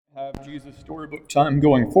have Jesus Storybook time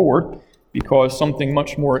going forward because something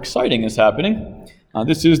much more exciting is happening.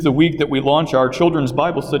 This is the week that we launch our children's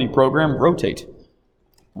Bible study program, Rotate.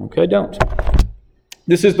 Okay, don't.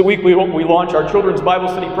 This is the week we launch our children's Bible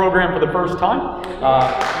study program for the first time.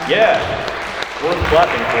 Worth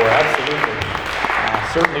clapping for, absolutely.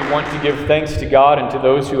 Certainly want to give thanks to God and to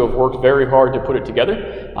those who have worked very hard to put it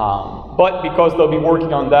together. But because they'll be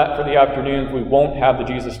working on that for the afternoons, we won't have the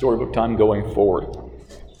Jesus Storybook time going forward.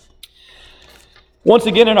 Once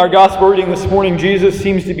again in our gospel reading this morning, Jesus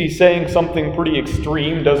seems to be saying something pretty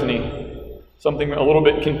extreme, doesn't he? Something a little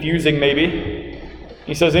bit confusing maybe.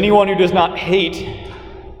 He says, anyone who does not hate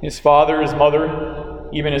his father, his mother,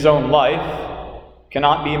 even his own life,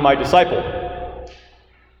 cannot be my disciple.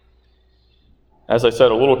 As I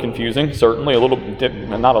said, a little confusing, certainly,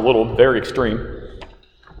 very extreme.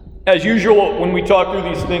 As usual, when we talk through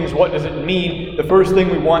these things, what does it mean? The first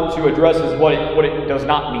thing we want to address is what it does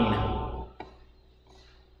not mean.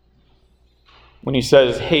 When he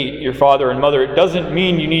says, hate your father and mother, it doesn't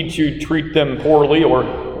mean you need to treat them poorly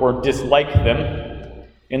or dislike them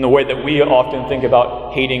in the way that we often think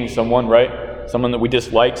about hating someone, right? Someone that we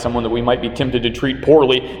dislike, someone that we might be tempted to treat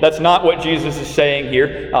poorly. That's not what Jesus is saying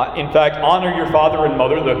here. In fact, honor your father and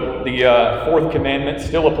mother. The fourth commandment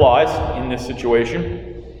still applies in this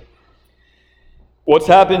situation. What's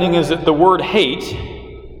happening is that the word hate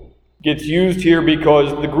gets used here because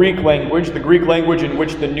the Greek language in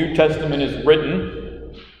which the New Testament is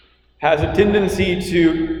written, has a tendency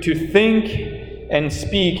to think and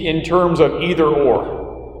speak in terms of either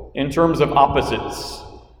or, in terms of opposites.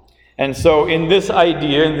 And so in this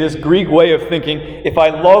idea, in this Greek way of thinking, if I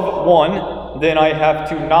love one, then I have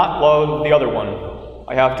to not love the other one.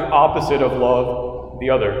 I have to opposite of love the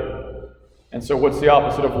other. And so what's the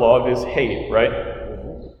opposite of love is hate, right?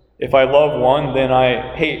 If I love one, then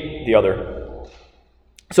I hate the other.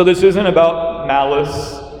 So this isn't about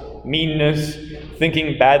malice, meanness,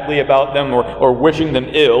 thinking badly about them or wishing them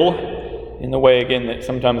ill in the way, again, that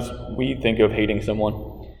sometimes we think of hating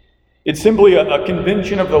someone. It's simply a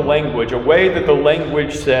convention of the language, a way that the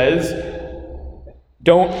language says,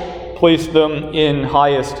 don't place them in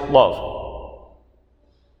highest love.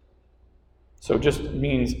 So it just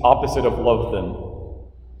means opposite of love them,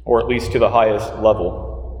 or at least to the highest level.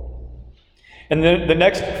 And then the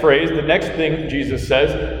next phrase, the next thing Jesus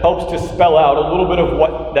says, helps to spell out a little bit of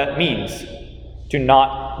what that means, to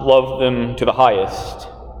not love them to the highest.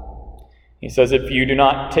 He says, if you do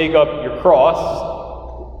not take up your cross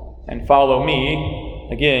and follow me,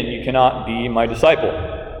 again, you cannot be my disciple.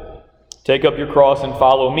 Take up your cross and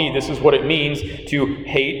follow me. This is what it means to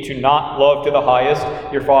hate, to not love to the highest,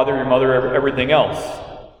 your father, your mother, everything else.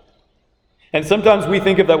 And sometimes we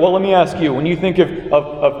think of that. Well, let me ask you, when you think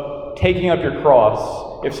of taking up your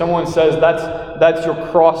cross, if someone says that's your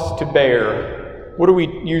cross to bear, what do we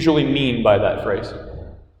usually mean by that phrase?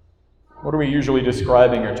 What are we usually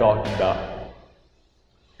describing or talking about?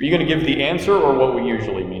 Are you going to give the answer or what we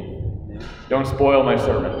usually mean? Don't spoil my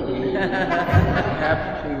sermon. We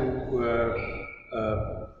have to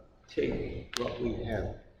take what we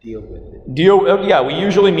have, deal with it. We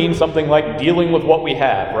usually mean something like dealing with what we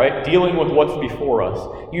have, right? Dealing with what's before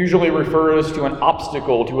us. Usually refers to an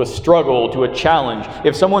obstacle, to a struggle, to a challenge.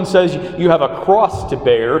 If someone says you have a cross to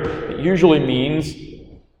bear, it usually means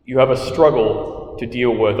you have a struggle to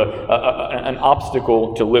deal with, an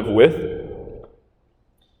obstacle to live with.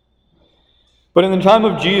 But in the time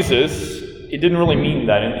of Jesus, it didn't really mean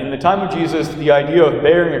that. In the time of Jesus, the idea of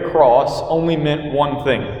bearing a cross only meant one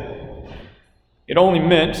thing. It only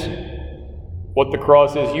meant what the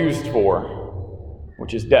cross is used for,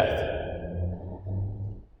 which is death.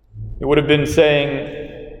 It would have been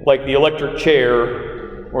saying, like the electric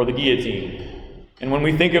chair or the guillotine. And when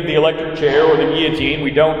we think of the electric chair or the guillotine,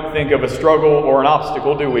 we don't think of a struggle or an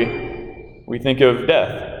obstacle, do we? We think of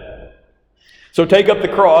death. So take up the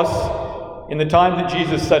cross. In the time that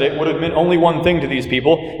Jesus said it, would have meant only one thing to these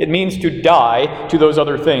people. It means to die to those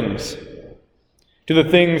other things. To the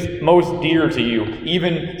things most dear to you,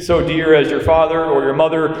 even so dear as your father or your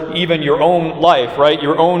mother, even your own life, right?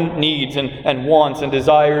 Your own needs and wants and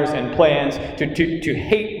desires and plans. To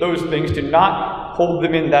hate those things, to not hold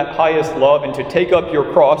them in that highest love, and to take up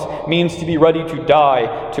your cross means to be ready to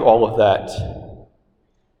die to all of that.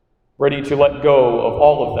 Ready to let go of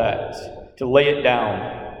all of that, to lay it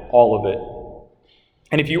down, all of it.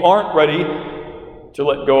 And if you aren't ready to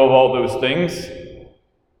let go of all those things,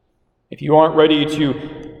 if you aren't ready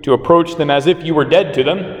to approach them as if you were dead to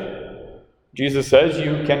them, Jesus says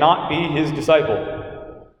you cannot be his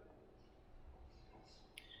disciple.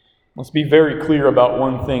 Let's be very clear about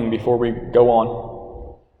one thing before we go on.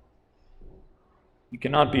 You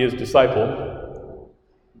cannot be his disciple,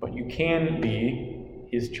 but you can be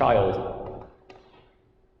his child,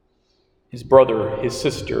 his brother, his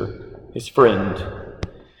sister, his friend.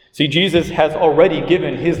 See, Jesus has already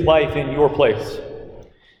given his life in your place.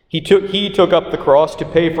 He took up the cross to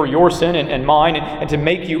pay for your sin and mine, and to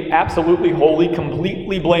make you absolutely holy,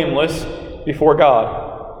 completely blameless before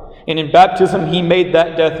God. And in baptism, he made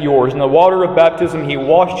that death yours. In the water of baptism, he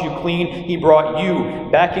washed you clean. He brought you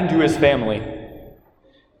back into his family.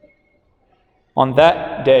 On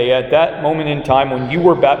that day, at that moment in time when you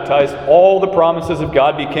were baptized, all the promises of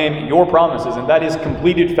God became your promises, and that is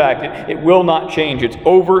completed fact. It will not change. It's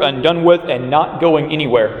over and done with and not going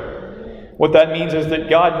anywhere. What that means is that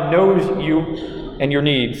God knows you and your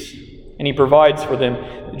needs, and he provides for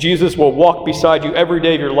them. Jesus will walk beside you every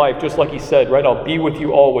day of your life, just like he said, right? I'll be with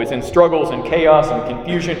you always. In struggles and chaos and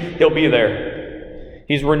confusion, he'll be there.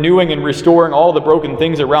 He's renewing and restoring all the broken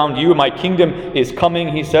things around you. My kingdom is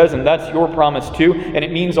coming, he says, and that's your promise too. And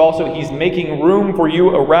it means also he's making room for you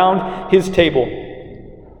around his table.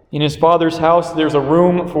 In his Father's house, there's a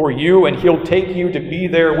room for you, and he'll take you to be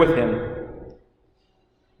there with him.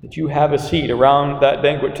 That you have a seat around that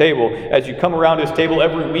banquet table. As you come around his table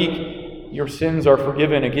every week, your sins are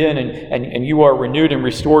forgiven again, and you are renewed and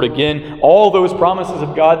restored again. All those promises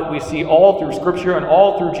of God that we see all through Scripture and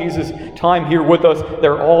all through Jesus' time here with us,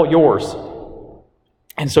 they're all yours.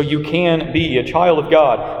 And so you can be a child of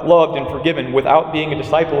God, loved and forgiven, without being a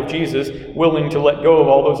disciple of Jesus, willing to let go of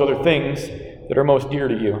all those other things that are most dear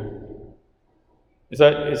to you.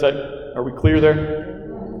 Are we clear there?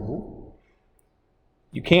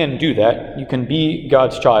 You can do that. You can be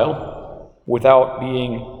God's child without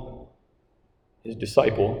being his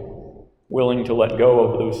disciple, willing to let go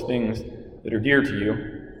of those things that are dear to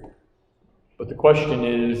you. But the question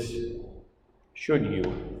is, should you?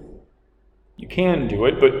 You can do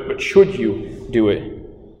it, but should you do it?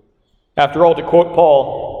 After all, to quote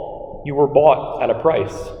Paul, you were bought at a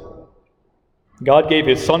price. God gave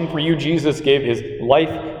his Son for you. Jesus gave his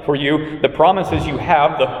life for you. The promises you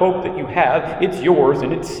have, the hope that you have, it's yours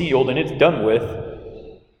and it's sealed and it's done with,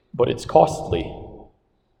 but it's costly.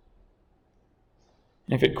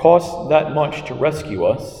 And if it costs that much to rescue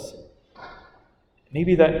us,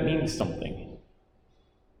 maybe that means something.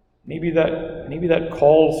 Maybe that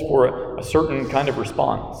calls for a certain kind of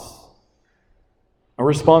response. A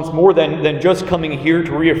response more than just coming here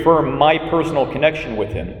to reaffirm my personal connection with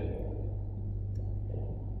him.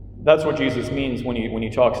 That's what Jesus means when he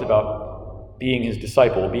talks about being his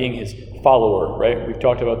disciple, being his follower, right? We've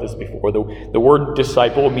talked about this before. The word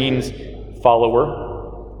disciple means follower.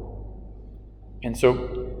 And so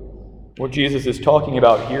what Jesus is talking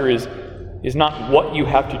about here is not what you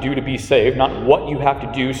have to do to be saved, not what you have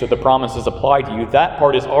to do so the promises apply to you. That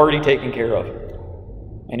part is already taken care of,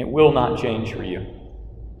 and it will not change for you.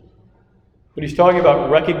 But he's talking about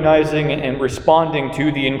recognizing and responding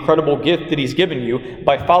to the incredible gift that he's given you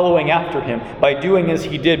by following after him, by doing as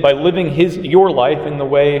he did, by living your life in the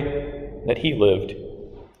way that he lived.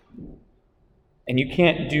 And you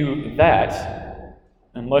can't do that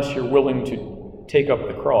unless you're willing to take up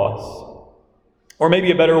the cross. Or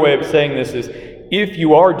maybe a better way of saying this is, if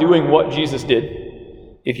you are doing what Jesus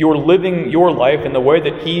did, if you're living your life in the way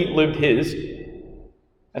that he lived his,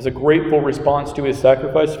 as a grateful response to his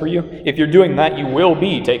sacrifice for you, if you're doing that, you will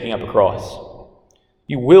be taking up a cross.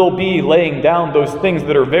 You will be laying down those things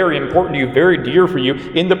that are very important to you, very dear for you,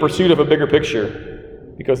 in the pursuit of a bigger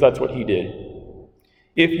picture, because that's what he did.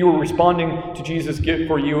 If you are responding to Jesus' gift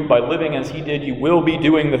for you by living as he did, you will be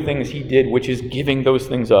doing the things he did, which is giving those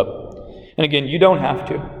things up. And again, you don't have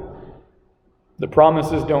to. The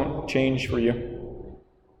promises don't change for you.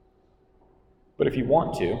 But if you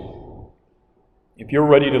want to, if you're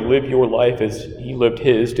ready to live your life as he lived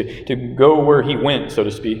his, to go where he went, so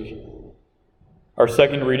to speak. Our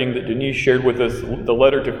second reading that Denise shared with us, the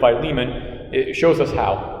letter to Philemon, it shows us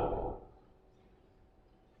how.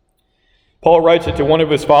 Paul writes it to one of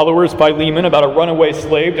his followers, Philemon, about a runaway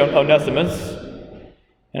slave, Onesimus.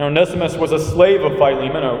 And Onesimus was a slave of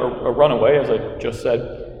Philemon, a runaway, as I just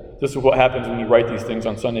said. This is what happens when you write these things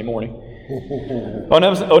on Sunday morning.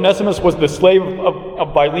 Onesimus was the slave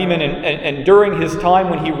of Philemon, and during his time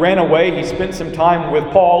when he ran away, he spent some time with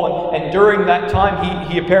Paul, and during that time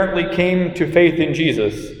he apparently came to faith in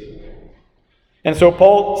Jesus. And so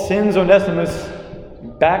Paul sends Onesimus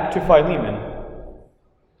back to Philemon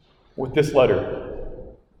with this letter.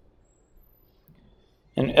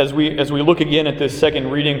 And as we look again at this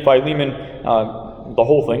second reading, Philemon, the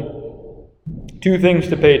whole thing, two things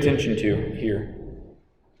to pay attention to here.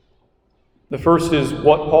 The first is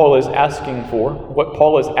what Paul is asking for, what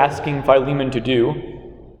Paul is asking Philemon to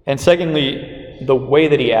do. And secondly, the way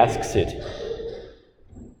that he asks it.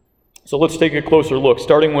 So let's take a closer look,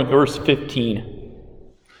 starting with verse 15.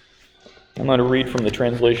 I'm going to read from the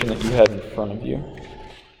translation that you have in front of you.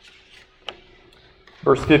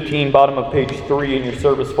 Verse 15, bottom of page 3 in your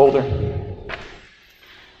service folder.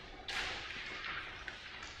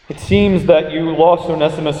 It seems that you lost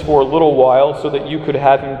Onesimus for a little while so that you could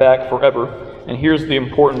have him back forever. And here's the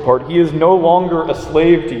important part. He is no longer a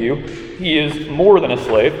slave to you. He is more than a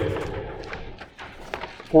slave.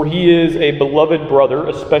 For he is a beloved brother,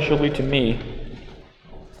 especially to me.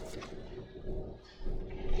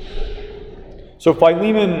 So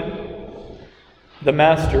Philemon, the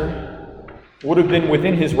master, would have been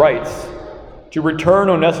within his rights to return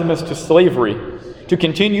Onesimus to slavery, to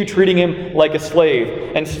continue treating him like a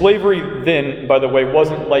slave. And slavery then, by the way,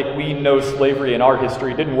 wasn't like we know slavery in our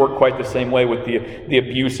history. It didn't work quite the same way with the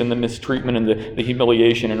abuse and the mistreatment and the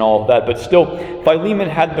humiliation and all of that. But still, Philemon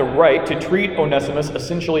had the right to treat Onesimus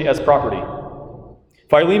essentially as property.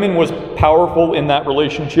 Philemon was powerful in that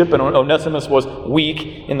relationship, and Onesimus was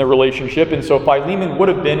weak in the relationship. And so Philemon would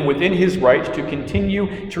have been within his right to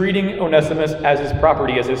continue treating Onesimus as his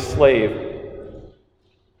property, as his slave.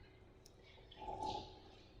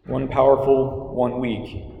 One powerful, one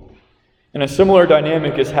weak. And a similar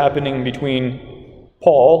dynamic is happening between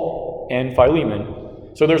Paul and Philemon.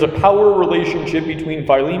 So there's a power relationship between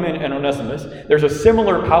Philemon and Onesimus. There's a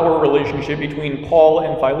similar power relationship between Paul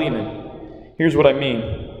and Philemon. Here's what I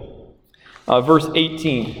mean. Verse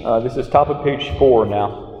 18. This is top of page 4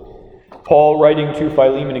 now. Paul writing to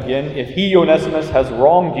Philemon again, "If he, Onesimus, has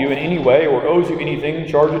wronged you in any way or owes you anything,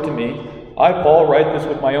 charge it to me. I, Paul, write this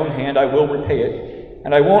with my own hand. I will repay it.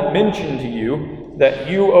 And I won't mention to you that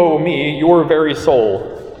you owe me your very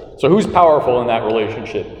soul." So who's powerful in that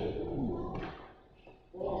relationship?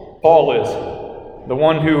 Paul is. The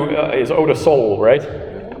one who is owed a soul, right?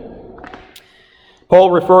 Paul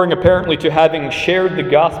referring apparently to having shared the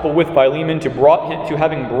gospel with Philemon, to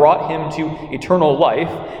having brought him to eternal life.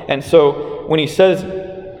 And so when he says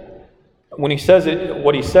it,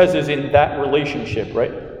 what he says is in that relationship,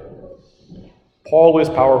 right? Paul is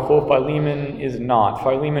powerful, Philemon is not.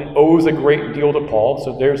 Philemon owes a great deal to Paul,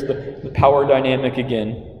 so there's the power dynamic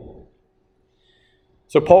again.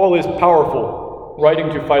 So Paul is powerful, writing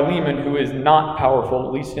to Philemon, who is not powerful,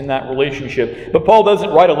 at least in that relationship. But Paul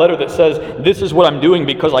doesn't write a letter that says, "This is what I'm doing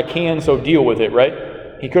because I can, so deal with it," right?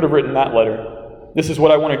 He could have written that letter. "This is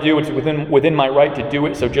what I want to do, it's within my right to do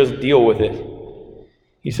it, so just deal with it."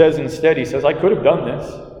 He says instead, "I could have done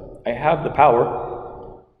this. I have the power.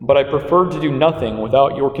 But I preferred to do nothing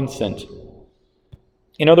without your consent."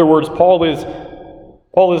 In other words, Paul is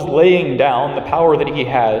laying down the power that he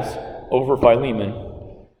has over Philemon,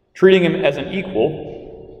 treating him as an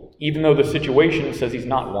equal, even though the situation says he's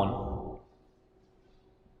not one.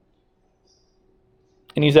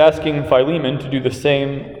 And he's asking Philemon to do the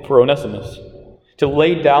same for Onesimus, to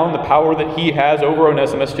lay down the power that he has over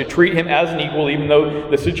Onesimus, to treat him as an equal, even though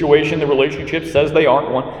the situation, the relationship says they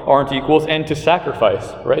aren't equals, and to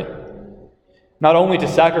sacrifice, right? Not only to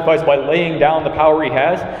sacrifice by laying down the power he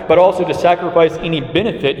has, but also to sacrifice any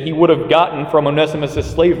benefit he would have gotten from Onesimus'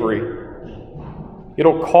 slavery.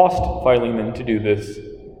 It'll cost Philemon to do this.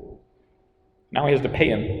 Now he has to pay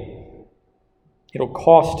him. It'll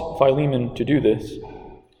cost Philemon to do this.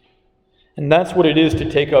 And that's what it is to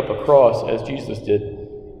take up a cross as Jesus did.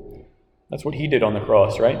 That's what he did on the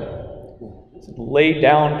cross, right? Lay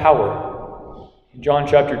down power. In John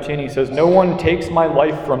chapter 10, he says, "No one takes my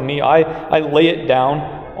life from me. I lay it down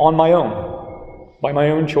on my own, by my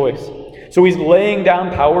own choice." So he's laying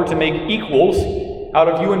down power to make equals out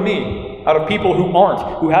of you and me, out of people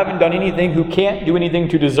who haven't done anything, who can't do anything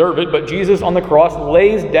to deserve it. But Jesus on the cross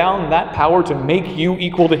lays down that power to make you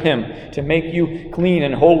equal to him, to make you clean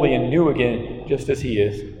and holy and new again, just as he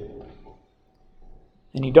is.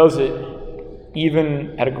 And he does it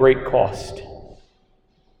even at a great cost.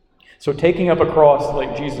 So taking up a cross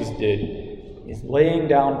like Jesus did is laying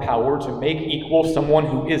down power to make equal someone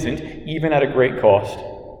who isn't, even at a great cost.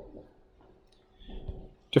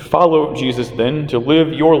 To follow Jesus then, to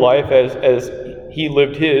live your life as he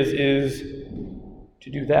lived his, is to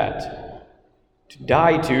do that. To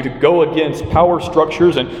die to go against power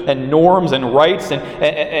structures and norms and rights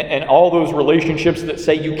and all those relationships that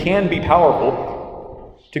say you can be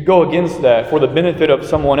powerful. To go against that for the benefit of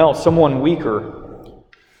someone else, someone weaker,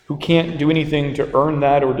 who can't do anything to earn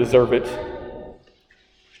that or deserve it,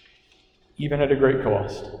 even at a great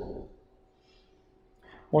cost.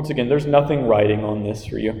 Once again, there's nothing riding on this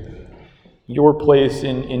for you. Your place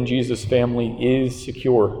in Jesus' family is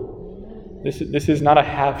secure. This is not a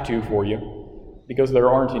have-to for you, because there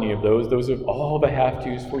aren't any of those. Those of all the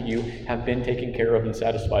have-tos for you have been taken care of and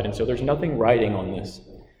satisfied, and so there's nothing riding on this.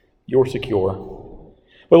 You're secure.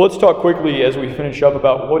 But let's talk quickly as we finish up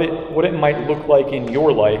about what it might look like in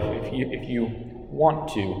your life if you want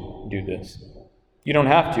to do this. You don't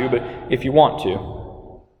have to, but if you want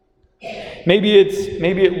to. Maybe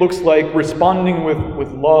it looks like responding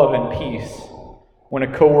with love and peace when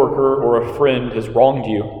a coworker or a friend has wronged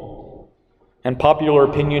you. And popular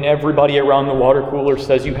opinion, everybody around the water cooler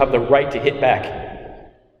says you have the right to hit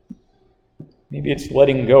back. Maybe it's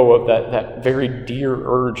letting go of that very dear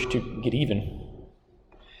urge to get even.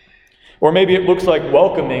 Or maybe it looks like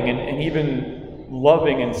welcoming and even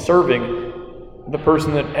loving and serving the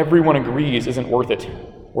person that everyone agrees isn't worth it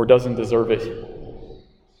or doesn't deserve it.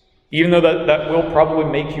 Even though that will probably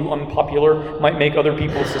make you unpopular, might make other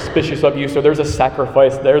people suspicious of you, so there's a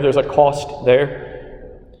sacrifice there, there's a cost there.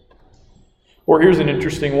 Or here's an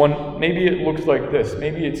interesting one. Maybe it looks like this.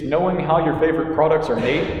 Maybe it's knowing how your favorite products are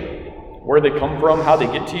made, where they come from, how they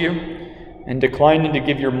get to you, and declining to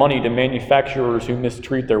give your money to manufacturers who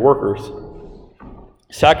mistreat their workers.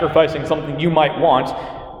 Sacrificing something you might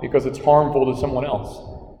want because it's harmful to someone else.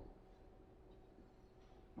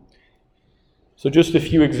 So just a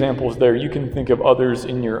few examples there. You can think of others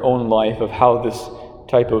in your own life of how this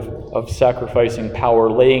type of sacrificing power,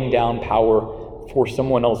 laying down power for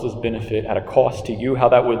someone else's benefit at a cost to you, how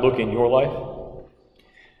that would look in your life.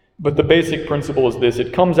 But the basic principle is this.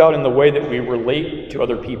 It comes out in the way that we relate to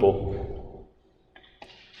other people.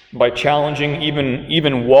 By challenging,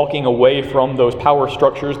 even walking away from those power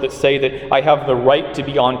structures that say that I have the right to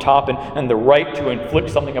be on top and the right to inflict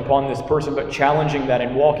something upon this person, but challenging that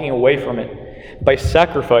and walking away from it. By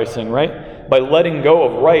sacrificing, right? By letting go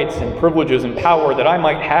of rights and privileges and power that I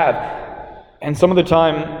might have. And some of the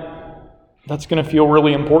time, that's going to feel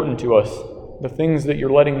really important to us. The things that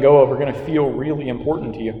you're letting go of are going to feel really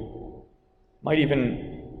important to you. Might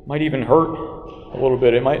even hurt a little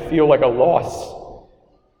bit. It might feel like a loss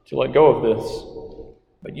to let go of this.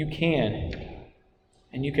 But you can.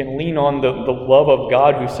 And you can lean on the love of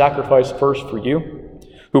God who sacrificed first for you,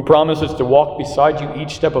 who promises to walk beside you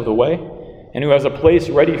each step of the way, and who has a place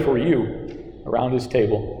ready for you around his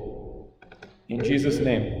table. In Jesus'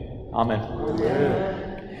 name, amen.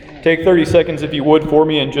 Amen. Take 30 seconds, if you would, for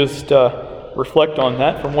me, and just reflect on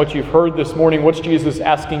that. From what you've heard this morning, what's Jesus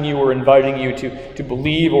asking you or inviting you to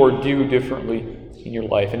believe or do differently in your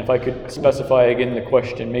life? And if I could specify again the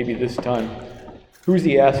question, maybe this time, who's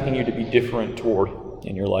he asking you to be different toward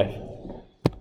in your life?